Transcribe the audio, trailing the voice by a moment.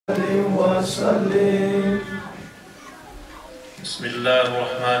وسلم. بسم الله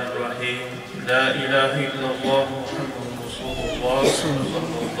الرحمن الرحيم. لا إله إلا الله محمد رسول الله صلى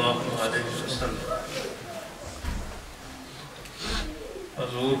الله عليه وسلم.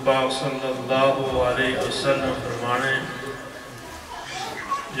 حضور پاک صلی اللہ علیہ وسلم فرمانے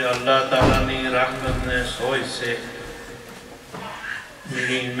جو اللہ تعالیٰ نے رحمت نے سوئی سے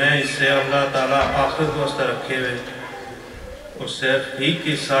لیکن میں اسے اللہ تعالیٰ آخرت واسطہ رکھے ہوئے اور صرف ہی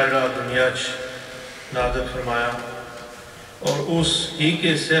کی سارا دنیا نازل فرمایا اور اس ہی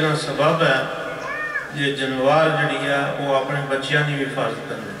کے سینا سبب ہے یہ جنوار جڑی ہے وہ اپنے بچیاں نے بھی حفاظت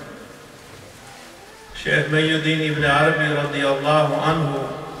کرنے. شیخ محی الدین ابن عربی رضی اللہ عنہ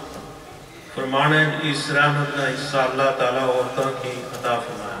فرمانے اس رحمت کا حصہ اللہ تعالیٰ عورتوں کی عطا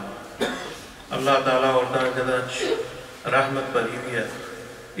فرمایا. اللہ تعالیٰ عورتوں کے اندر رحمت بھری ہوئی ہے.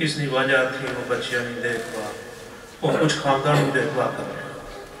 اس کی وجہ تھی وہ بچیاں نہیں دیکھ پا وہ کچھ خاندان نہیں دیکھ پا کر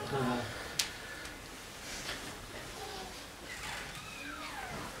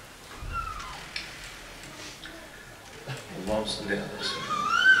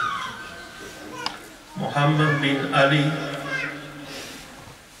محمد بن علی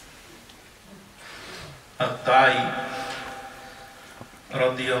الطائی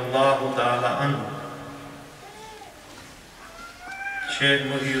رضی اللہ تعالی عنہ شیخ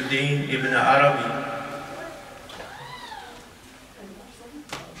محی الدین ابن عربی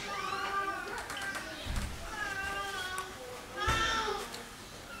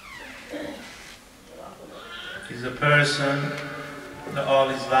is a person that all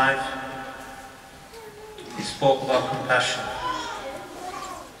his life he spoke about compassion.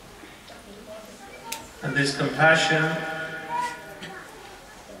 And this compassion,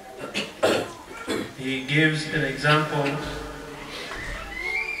 he gives an example.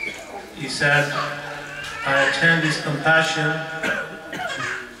 He said, I attend this compassion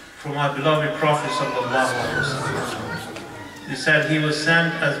from my beloved Prophet sallallahu alaihi wasallam. He said he was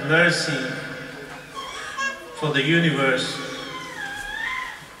sent as mercy for the universe,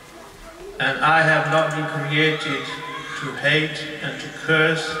 and I have not been created to hate and to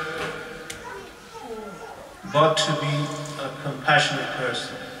curse, but to be a compassionate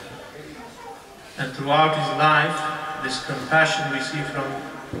person. And throughout his life, this compassion we see from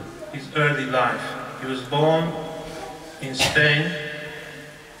his early life. He was born in Spain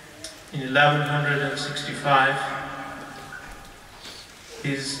in 1165.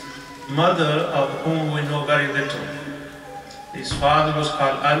 His mother, of whom we know very little. His father was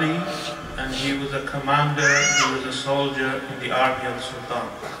called Ali, and he was a commander, he was a soldier in the army of the Sultan.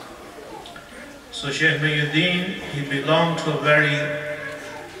 So Shaykh Muhyiddin, he belonged to a very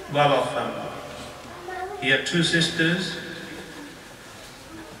well-off family. He had two sisters,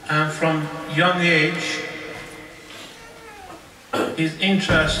 and from young age, his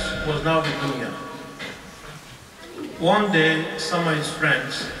interest was not with dunya. One day, some of his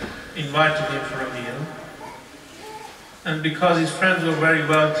friends invited him for a meal, and because his friends were very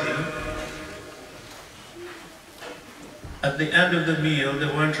wealthy, at the end of the meal they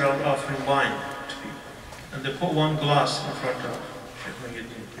went around offering wine to people, and they put one glass in front of Shaykh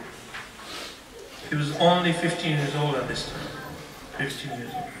Muhyiddin. He was only 15 years old at this time, 15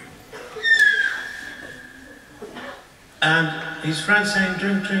 years old. And his friends saying,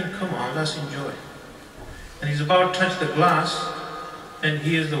 drink, drink, come on, let's enjoy. And he's about to touch the glass, and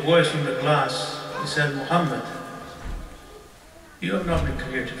he hears the voice from the glass. He said, Muhammad, you have not been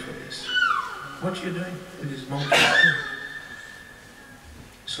created for this. What are you doing with this monkey?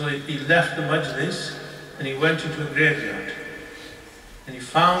 So he left the majlis, and he went into a graveyard. And he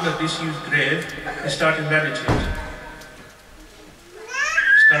found a disused grave, he started meditating.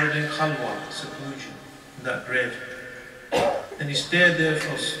 Started in khalwa, seclusion, in that grave. And he stayed there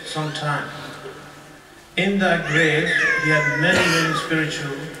for some time. In that grave, he had many, many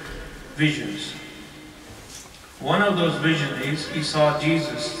spiritual visions. One of those visions is, he saw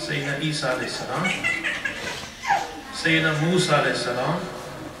Jesus, Sayyidina Isa alayhi salam, Sayyidina Musa alayhi salam,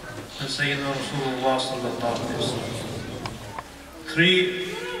 and Sayyidina Rasulullah sallallahu alayhi wa sallam.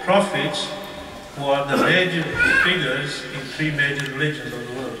 Three prophets who are the major figures in three major religions of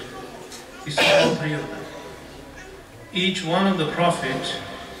the world. He saw all three of them. Each one of the prophets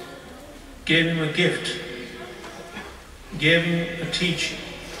gave him a gift, gave him a teaching.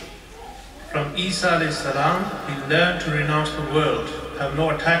 From Isa alayhi salam, he learned to renounce the world, have no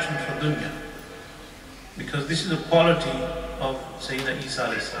attachment for dunya. Because this is a quality of Sayyidina Isa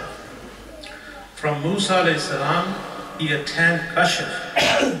alayhi salam. From Musa alayhi salam, he attained kashf,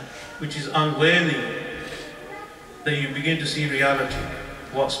 which is unveiling, that you begin to see reality,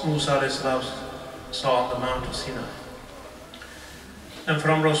 what Musa alayhi salam saw on the Mount of Sinai. And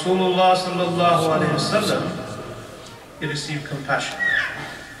from Rasulullah sallallahu alayhi wasallam, he received compassion.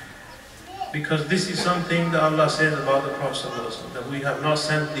 Because this is something that Allah says about the Prophet sallallahu alayhi wasallam, that we have not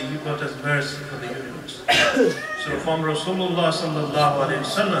sent thee but as mercy for the universe. So from Rasulullah sallallahu alayhi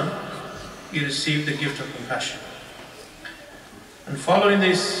wasallam, he received the gift of compassion. And following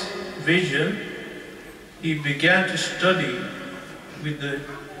this vision, he began to study with the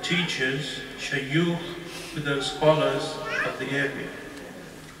teachers, Shaykh, with the scholars of the area.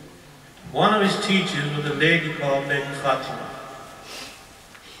 One of his teachers was a lady called Lady Fatima.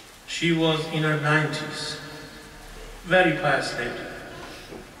 She was in her 90s, very pious lady.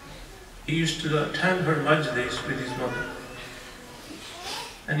 He used to attend her majlis with his mother.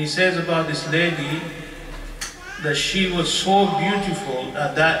 And he says about this lady that she was so beautiful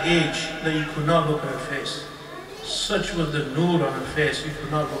at that age that you could not look at her face. Such was the nur on her face, you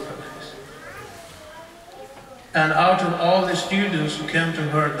could not look at her face. And out of all the students who came to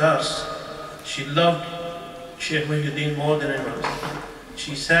her thus, she loved Shaykh Muhyi more than anyone else.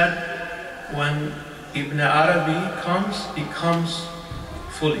 She said, when Ibn Arabi comes, he comes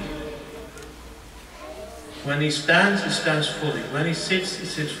fully. When he stands fully. When he sits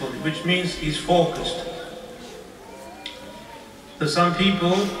fully, which means he's focused. So some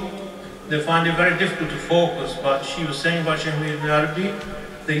people, they find it very difficult to focus, but she was saying about Shaykh Ibn Arabi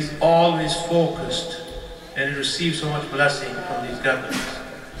that he's always focused and he receives so much blessing from these gatherings.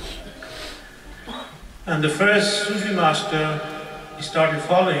 And the first Sufi master he started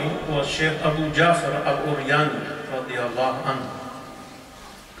following was Shaykh Abu Ja'far al-Uryani radiyallahu anhu.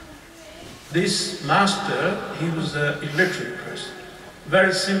 This master, he was an illiterate person,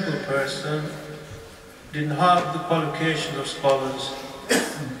 very simple person, didn't have the qualifications of scholars,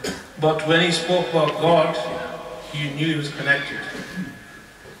 but when he spoke about God, you knew he was connected.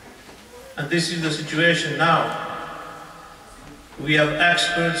 And this is the situation now. We have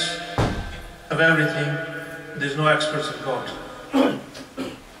experts of everything, there's no experts of God.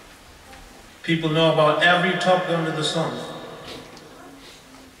 People know about every topic under the sun.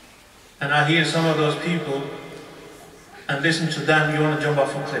 And I hear some of those people and listen to them, you want to jump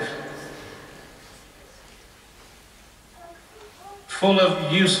off a cliff. Full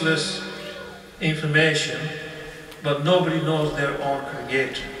of useless information, but nobody knows their own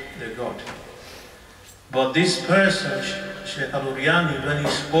creator, their God. But this person, Shaykh al-Uryani, when he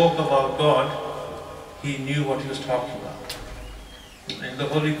spoke about God, he knew what he was talking about. In the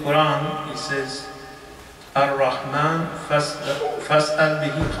Holy Quran, it says, Ar-Rahman fas'al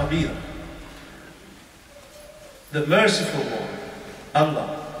bihi khabira. The merciful one,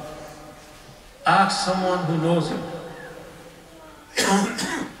 Allah, ask someone who knows him.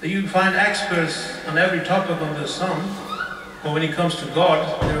 You find experts on every topic under the sun, but when it comes to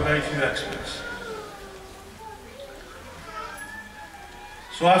God, there are very few experts.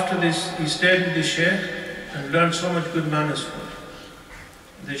 So after this, he stayed with the Shaykh and learned so much good manners from him.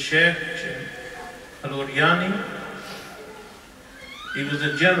 The Shaykh al-Uryani, he was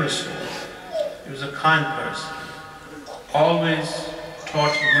a generous soul, he was a kind person, always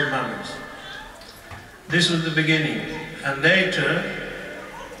taught him good manners. This was the beginning, and later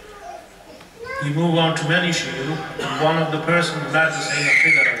he moved on to many shuyukh, and one of the persons met the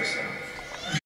Sayyid al-Kabir.